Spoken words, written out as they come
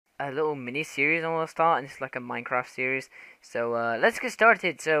a little mini series I want to start, and it's like a Minecraft series. So let's get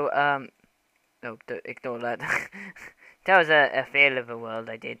started. So no, ignore that. That was a fail of a world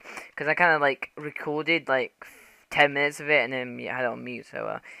I did, because I kind of like recorded like 10 minutes of it and then had it on mute.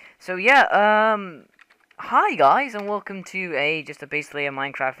 So yeah, hi guys, and welcome to basically a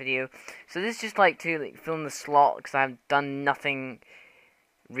Minecraft video. So this is just like to film the slot, because I've done nothing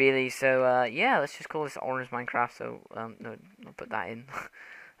really. So yeah, let's just call this Orrin's Minecraft. So no, I'll put that in.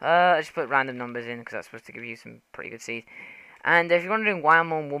 I just put random numbers in because that's supposed to give you some pretty good seed. And if you're wondering why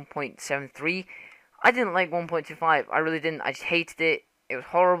I'm on 1.73, I didn't like 1.25. I really didn't. I just hated it. It was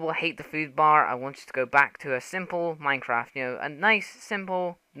horrible. I hate the food bar. I wanted to go back to a simple Minecraft. You know, a nice,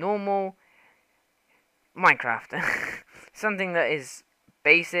 simple, normal Minecraft. Something that is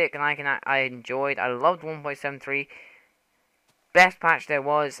basic and I enjoyed. I loved 1.73. Best patch there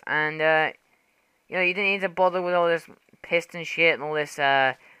was. And, you know, you didn't need to bother with all this piston shit and all this,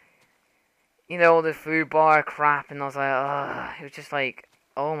 you know, all the food bar crap, and I was like, ugh, it was just like,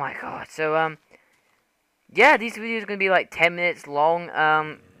 oh my god. So, yeah, these videos are going to be like 10 minutes long,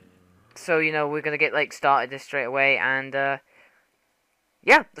 so, you know, we're going to get, like, started this straight away, and, yeah,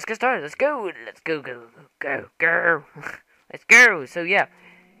 let's get started, let's go, go, let's go. So, yeah,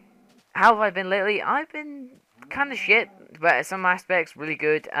 how have I been lately? I've been kind of shit, but in some aspects, really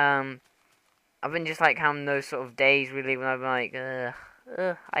good. I've been just, like, having those sort of days, really, when I've been like,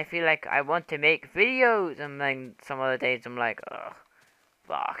 I feel like I want to make videos, and then some other days I'm like, ugh,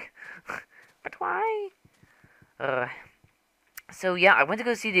 fuck. But why? So yeah, I went to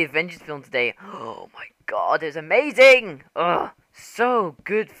go see the Avengers film today. Oh my god, it was amazing! Ugh, so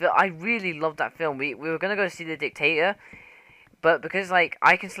good film. I really loved that film. We were gonna go see The Dictator, but because like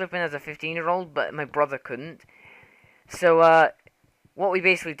I can slip in as a 15-year-old, but my brother couldn't. So what we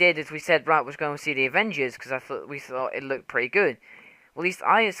basically did is we said, right, we're going to see the Avengers because we thought it looked pretty good. Well, at least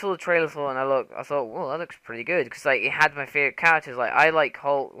I saw the trailer and I thought, well, that looks pretty good, because, like, it had my favorite characters. Like, I like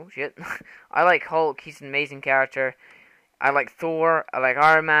Hulk. Oh, shit. I like Hulk. He's an amazing character. I like Thor. I like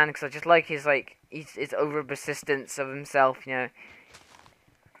Iron Man, because I just like his, like, his over-persistence of himself, you know.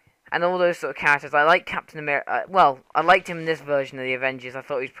 And all those sort of characters. I like Captain America. Well, I liked him in this version of the Avengers. I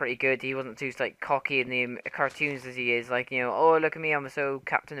thought he was pretty good. He wasn't too, like, cocky in the cartoons as he is. Like, you know, oh, look at me, I'm so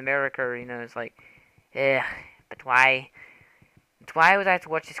Captain America, you know. It's like, yeah, but why? Why would I have to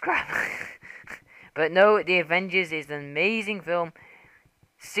watch this crap? But no, The Avengers is an amazing film.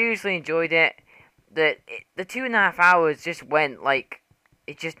 Seriously enjoyed it. The 2.5 hours just went like,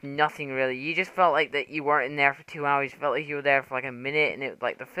 it's just nothing really. You just felt like that you weren't in there for 2 hours. You felt like you were there for like a minute, and it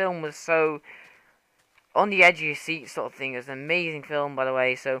like the film was so on the edge of your seat sort of thing. It was an amazing film, by the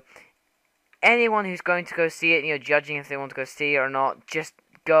way. So anyone who's going to go see it, you know, judging if they want to go see it or not, just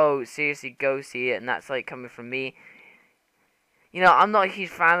go, seriously go see it. And that's like coming from me. You know, I'm not a huge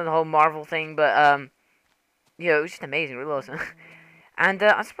fan of the whole Marvel thing, but, you know, it was just amazing, really awesome. And,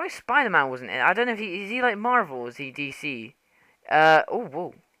 I'm surprised Spider-Man wasn't in it. I don't know if is he like Marvel, or is he DC?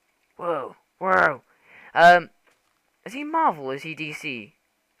 Oh, whoa. Is he Marvel, or is he DC?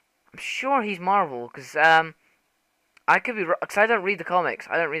 I'm sure he's Marvel, because, I could be wrong, because I don't read the comics.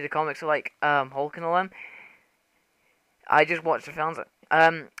 I don't read the comics of, like, Hulk and all them. I just watched the films.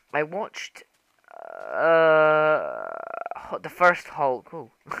 I watched, the first Hulk.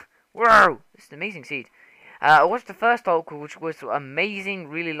 Oh, whoa! This is an amazing seed. I watched the first Hulk, which was amazing.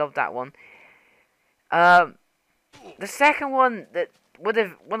 Really loved that one. The second one, the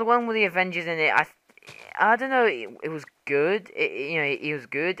one with the Avengers in it, I don't know. It was good. You know, it was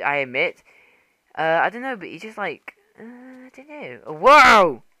good. I admit. I don't know, but he just like, I don't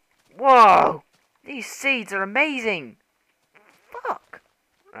know. Whoa! These seeds are amazing. Fuck.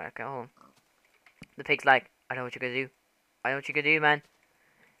 Right, okay, hold on. The pig's like, I know what you're gonna do. I know what you're gonna do, man.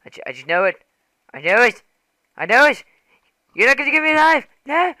 I just know it. I know it. You're not gonna give me life.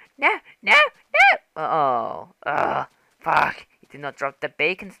 No. Fuck. You did not drop the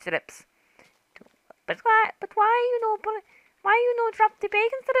bacon strips. But why you not drop the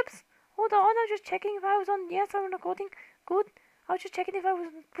bacon strips? Hold on, I was just checking if I was on. Yes, I'm recording. Good. I was just checking if I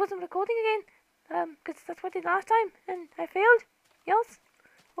wasn't recording again. Because that's what I did last time, and I failed. Yes.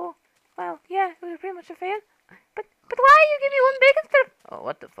 Oh, well, yeah, it was pretty much a fail. But why you give me one bacon strip? Oh,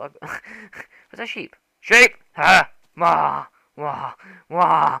 what the fuck? Was that sheep? Sheep! Ha! Wah! Wah!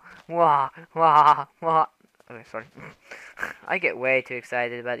 Wah! Wah! Wah! Wah! Okay, sorry. I get way too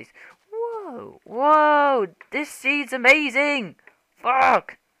excited about these. Whoa! This seed's amazing!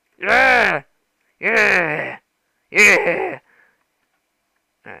 Fuck! Yeah!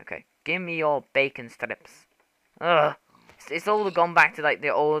 Okay, give me your bacon strips. Ugh. It's all gone back to like the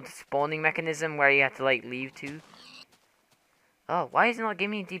old spawning mechanism where you had to like leave two. Oh, why is it not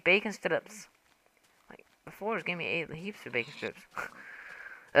giving me the bacon strips? Like, before it was giving me 8 heaps of bacon strips.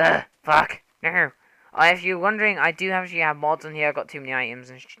 Fuck. No. If you're wondering, I do actually have mods on here. I've got too many items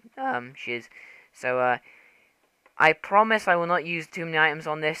and shiz. So, I promise I will not use too many items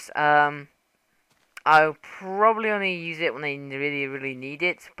on this. I'll probably only use it when I really, really need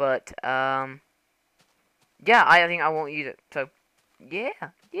it. But, yeah, I think I won't use it. So,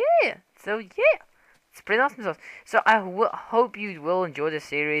 yeah. So, yeah. It's pretty awesome stuff. So, I hope you will enjoy this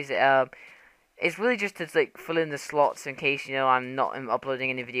series. It's really just to like fill in the slots in case I'm not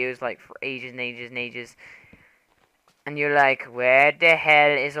uploading any videos like for ages and ages and ages. And you're like, where the hell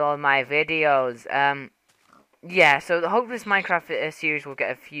is all my videos? Yeah. So I hope this Minecraft series will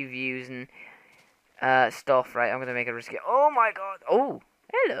get a few views and stuff. Right, I'm gonna make a risky. Oh my god! Oh,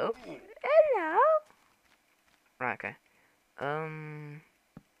 hello. Right. Okay.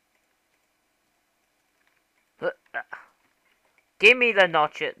 Give me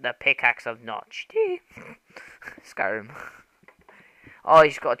the pickaxe of notch. Skyrim. Oh, you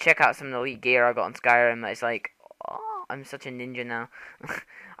just gotta check out some of the elite gear I got on Skyrim. It's like, oh, I'm such a ninja now.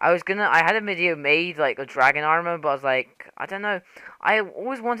 I had a video made, like, of dragon armor, but I was like, I don't know. I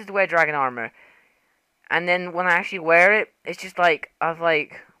always wanted to wear dragon armor. And then when I actually wear it, it's just like, I was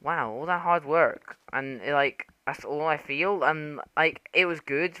like, wow, all that hard work. And, like, that's all I feel. And, like, it was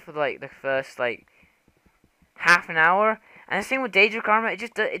good for, like, the first, like, half an hour. And the same with Daedric armor,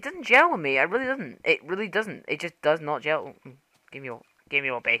 it doesn't gel with me. It really doesn't. It really doesn't. It just does not gel. Give me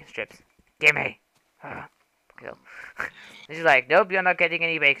your bacon strips. Give me. It's just like, nope, you're not getting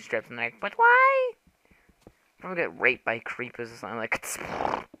any bacon strips. I'm like, but why? Probably get raped by creepers or something like.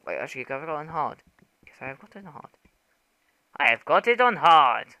 Wait, actually, have I got it on hard? Yes, I have got it on hard. I have got it on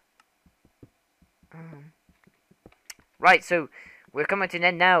hard. Right, so we're coming to an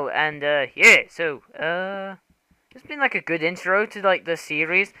end now, and yeah, so it's been like a good intro to like the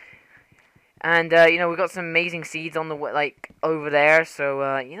series, and we got some amazing seeds on the over there, so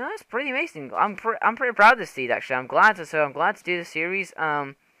it's pretty amazing. I'm pretty proud of this seed actually. I'm glad to do the series,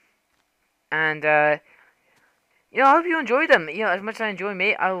 and I hope you enjoy them. As much as I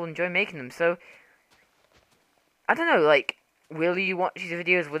will enjoy making them. So I don't know, like, will you watch these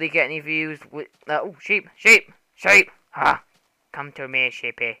videos? Will you get any views? Oh, sheep! Ha! Come to me,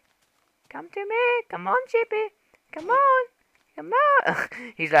 sheepy. Come to me. Come on, sheepy. Come on.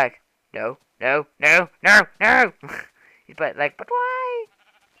 He's like, no. He's like, but why?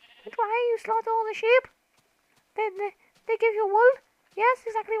 But why you slaughter all the sheep? They give you wool? Yes,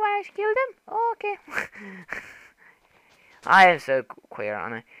 exactly why I should kill them. Oh, okay. I am so queer,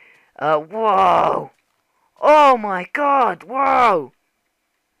 aren't I? Whoa! Oh my god! Whoa!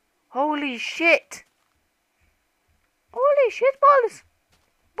 Holy shit! Holy shit balls!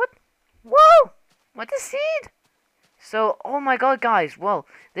 What? Whoa! What a seed! So, oh my god, guys. Well,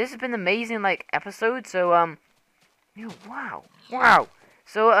 this has been an amazing, episode. So, wow.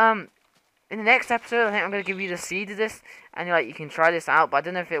 So, in the next episode, I think I'm going to give you the seed of this. And, you can try this out. But I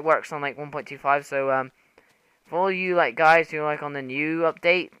don't know if it works on, 1.25. So, for all you, guys who are, on the new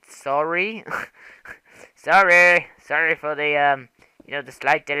update, sorry. Sorry for the, the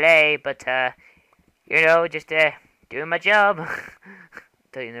slight delay. But, just, doing my job.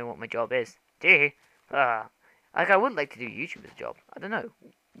 Don't you know what my job is? Do you? I would like to do YouTube as a job. I don't know.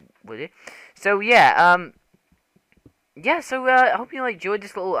 Would you? So yeah, so I hope you enjoyed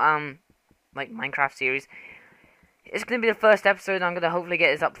this little Minecraft series. It's gonna be the first episode. I'm gonna hopefully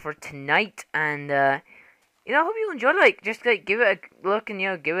get this up for tonight, and I hope you enjoyed it. Just give it a look and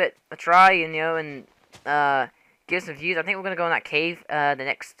give it a try, and give some views. I think we're gonna go in that cave the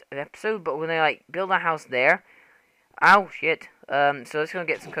next episode, but we're gonna build our house there. Ow, shit. So let's go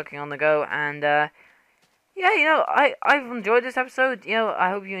get some cooking on the go, and yeah, I've enjoyed this episode. I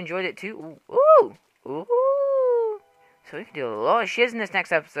hope you enjoyed it too. Ooh. So we can do a lot of shiz in this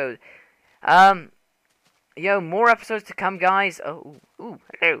next episode. More episodes to come, guys. Oh,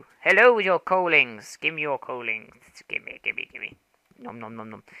 hello with your coalings. Give me your coalings. Give me.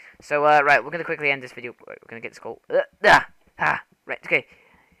 Nom. So, right, we're gonna quickly end this video. We're gonna get this coal. Right, okay.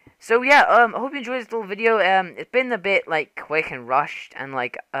 So yeah, I hope you enjoyed this little video. It's been a bit quick and rushed, and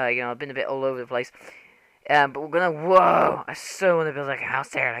I've been a bit all over the place. But we're gonna, whoa, I so want to build a house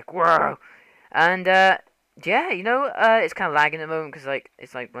there, whoa. And yeah, it's kind of lagging at the moment because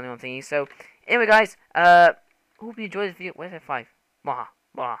it's running on thingy. So anyway, guys, hope you enjoyed this video. Where's F5? Maha.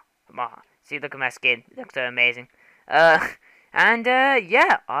 See, look at my skin. It looks so amazing. And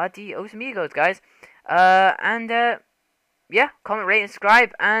yeah, adios amigos, guys. And yeah, comment, rate, and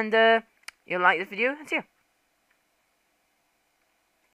subscribe, and you'll like this video, and see ya.